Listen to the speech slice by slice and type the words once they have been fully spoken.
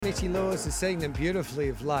Mitchy Lewis is seeing them beautifully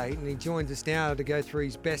of late, and he joins us now to go through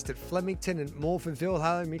his best at Flemington and Morphettville.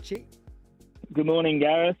 Hello, Mitchy. Good morning,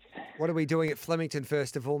 Gareth. What are we doing at Flemington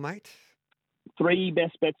first of all, mate? 3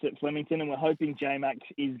 best bets at Flemington, and we're hoping J-Mac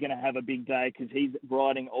is going to have a big day because he's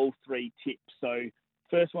riding all 3 tips. So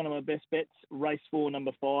first one of my best bets, race 4,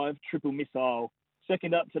 number 5, Triple Missile.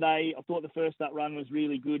 Second up today, I thought the first up run was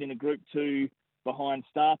really good in a Group 2 behind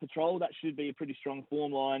Star Patrol. That should be a pretty strong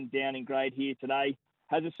form line down in grade here today.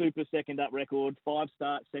 Has a super second up record, 5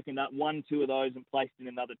 starts, second up, won 2 of those and placed in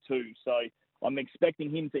another 2. So I'm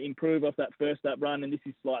expecting him to improve off that first up run, and this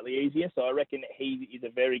is slightly easier. So I reckon he is a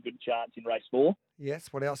very good chance in race 4. Yes,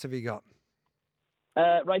 what else have you got?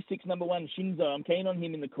 Race 6, number 1, Shinzo. I'm keen on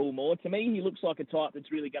him in the Coolmore. To me, he looks like a type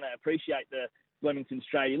that's really going to appreciate the Flemington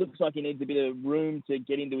Straight. He looks like he needs a bit of room to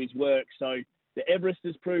get into his work. So the Everest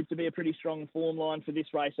has proved to be a pretty strong form line for this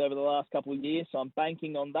race over the last couple of years. So I'm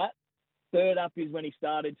banking on that. Third up is when he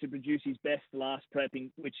started to produce his best last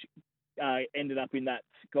prepping, which ended up in that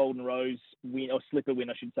Golden Rose win, or Slipper win,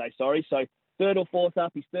 I should say, sorry. So third or fourth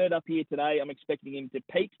up, he's third up here today. I'm expecting him to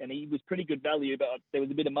peak, and he was pretty good value, but there was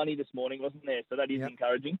a bit of money this morning, wasn't there? So that is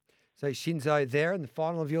encouraging. So Shinzo there in the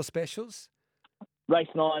final of your specials? Race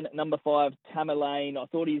 9, number 5, Tamerlane. I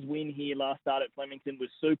thought his win here last start at Flemington was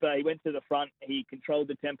super. He went to the front, he controlled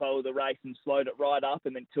the tempo of the race and slowed it right up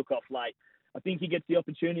and then took off late. I think he gets the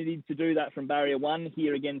opportunity to do that from barrier 1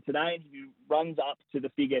 here again today. And if he runs up to the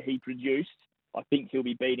figure he produced, I think he'll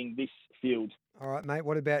be beating this field. All right, mate.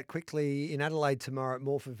 What about quickly in Adelaide tomorrow at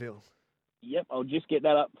Morphettville? Yep, I'll just get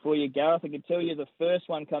that up for you, Gareth. I can tell you the first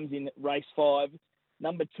one comes in race 5,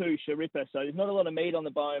 number 2, Sharippa. So there's not a lot of meat on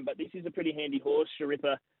the bone, but this is a pretty handy horse,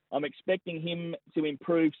 Sharippa. I'm expecting him to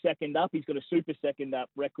improve second up. He's got a super second up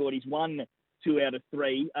record. He's won 2 out of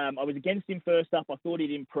 3. I was against him first up. I thought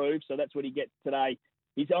he'd improve, so that's what he gets today.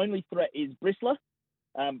 His only threat is Bristler,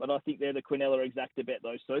 but I think they're the Quinella exacta bet,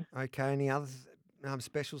 those 2. Okay, any other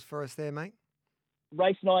specials for us there, mate?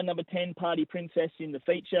 Race 9, number 10, Party Princess in the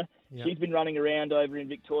feature. Yep. She's been running around over in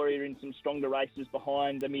Victoria in some stronger races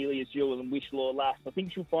behind Amelia's Jewel and Wishlaw Lass. I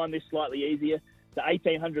think she'll find this slightly easier. The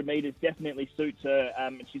 1,800 metres definitely suits her.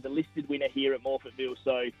 She's a listed winner here at Morphettville,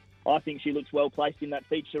 so I think she looks well placed in that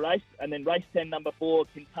feature race. And then race 10, number 4,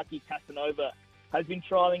 Kentucky Casanova, has been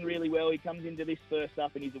trialling really well. He comes into this first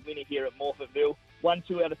up and he's a winner here at Morphettville. 1,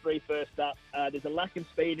 2 out of 3 first up. There's a lack of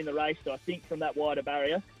speed in the race, so I think from that wider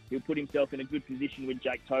barrier, he'll put himself in a good position with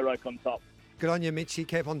Jake Toroke on top. Good on you, Mitchy.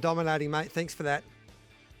 Keep on dominating, mate. Thanks for that.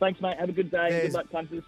 Thanks, mate. Have a good day. Good luck, punters.